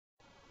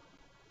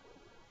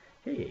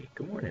Hey,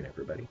 good morning,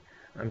 everybody.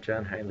 I'm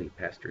John Hiley,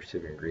 pastor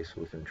Saving Grace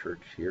Lutheran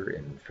Church here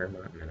in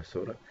Fairmont,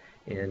 Minnesota,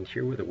 and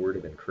here with a word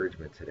of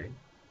encouragement today.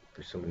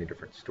 There's so many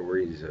different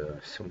stories,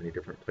 so many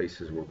different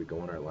places where we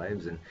go in our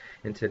lives,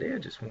 and today I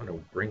just want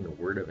to bring a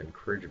word of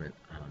encouragement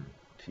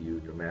to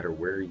you, no matter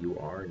where you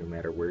are, no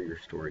matter where your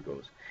story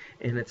goes.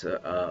 And it's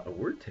a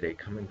word today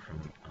coming from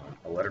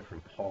a letter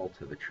from Paul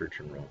to the church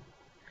in Rome.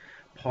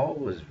 Paul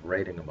was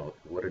writing about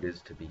what it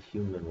is to be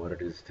human, what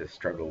it is to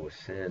struggle with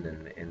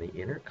sin, and the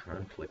inner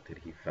conflict that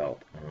he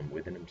felt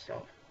within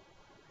himself.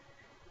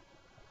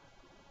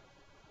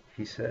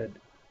 He said,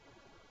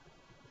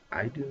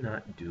 I do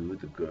not do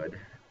the good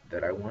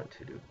that I want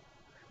to do,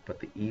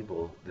 but the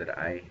evil that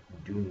I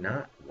do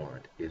not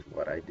want is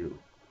what I do.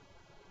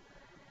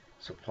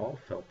 So Paul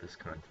felt this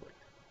conflict.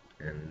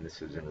 And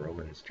this is in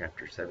Romans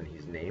chapter 7.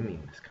 He's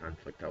naming this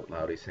conflict out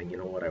loud. He's saying, you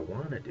know what I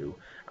want to do?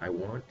 I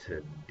want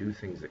to do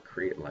things that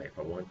create life.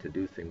 I want to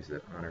do things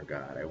that honor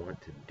God. I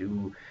want to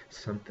do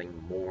something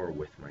more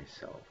with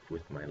myself,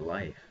 with my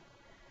life.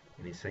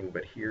 And he's saying,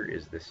 but here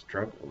is the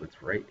struggle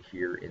that's right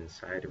here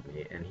inside of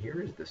me. And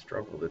here is the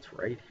struggle that's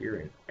right here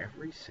in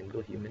every single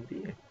human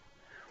being.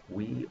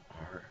 We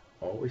are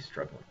always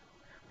struggling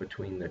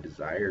between the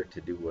desire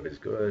to do what is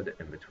good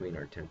and between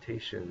our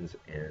temptations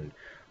and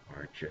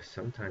our just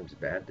sometimes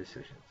bad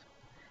decisions.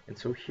 And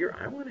so here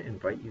I want to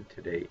invite you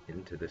today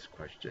into this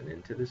question,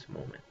 into this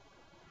moment.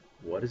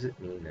 What does it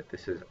mean that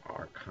this is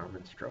our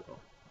common struggle?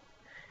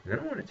 And then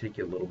I want to take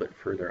you a little bit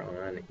further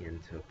on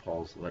into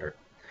Paul's letter.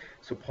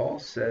 So Paul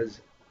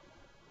says,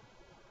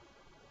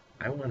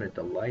 I want to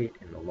delight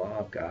in the law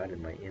of God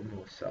in my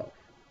inmost self.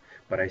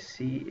 But I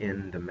see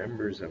in the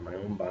members of my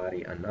own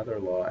body another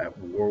law at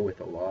war with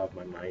the law of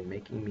my mind,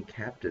 making me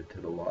captive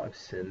to the law of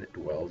sin that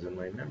dwells in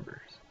my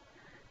members.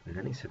 And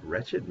then he said,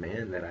 wretched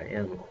man that I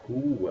am, who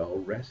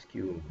will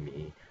rescue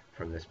me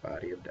from this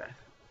body of death?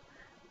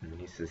 And then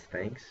he says,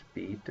 thanks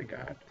be to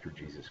God through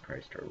Jesus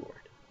Christ our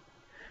Lord.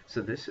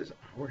 So this is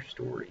our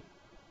story.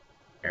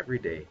 Every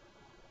day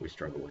we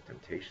struggle with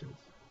temptations,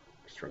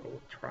 we struggle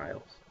with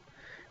trials.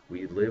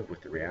 We live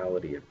with the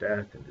reality of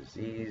death and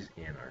disease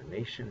in our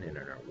nation and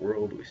in our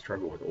world. We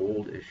struggle with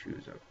old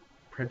issues of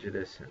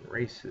prejudice and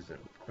racism,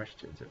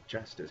 questions of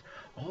justice,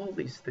 all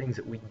these things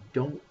that we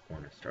don't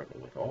want to struggle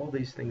with, all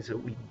these things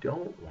that we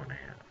don't want to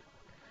have.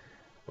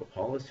 But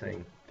Paul is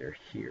saying they're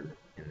here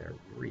and they're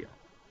real.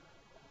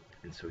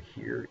 And so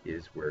here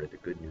is where the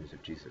good news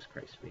of Jesus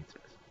Christ meets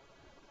us.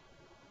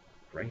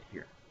 Right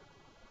here,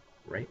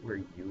 right where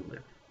you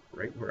live,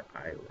 right where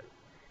I live.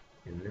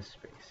 In this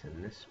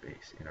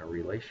space, in our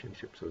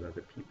relationships with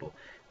other people.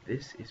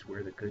 This is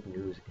where the good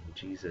news in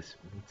Jesus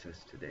meets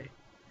us today.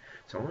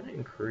 So I want to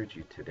encourage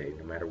you today,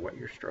 no matter what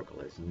your struggle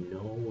is,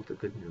 know the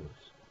good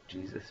news.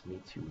 Jesus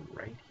meets you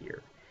right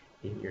here,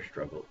 in your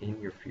struggle, in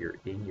your fear,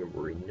 in your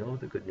worry. Know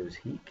the good news.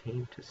 He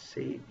came to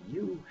save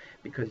you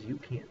because you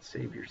can't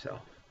save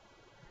yourself.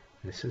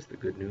 And this is the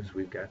good news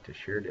we've got to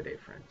share today,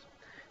 friends.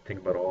 Think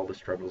about all the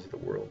struggles of the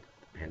world,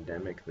 the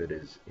pandemic that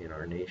is in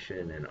our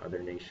nation and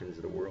other nations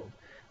of the world,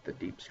 the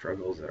deep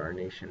struggles that our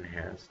nation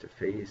has to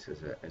face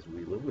as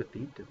we live with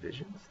deep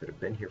divisions that have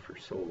been here for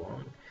so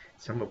long,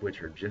 some of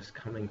which are just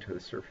coming to the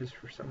surface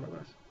for some of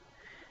us.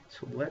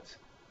 So let's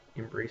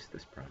embrace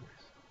this promise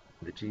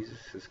that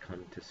Jesus has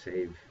come to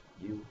save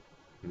you,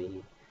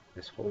 me,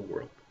 this whole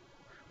world.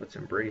 Let's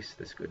embrace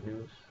this good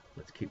news.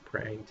 Let's keep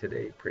praying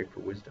today. Pray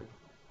for wisdom.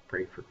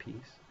 Pray for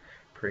peace.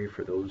 Pray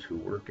for those who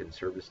work in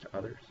service to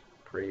others.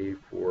 Pray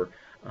for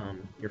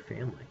your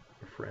family,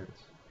 your friends.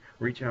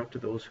 Reach out to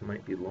those who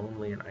might be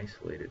lonely and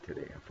isolated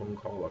today. A phone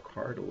call, a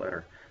card, a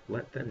letter.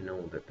 Let them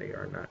know that they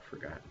are not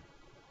forgotten.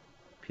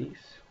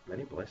 Peace,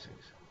 many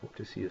blessings. Hope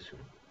to see you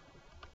soon.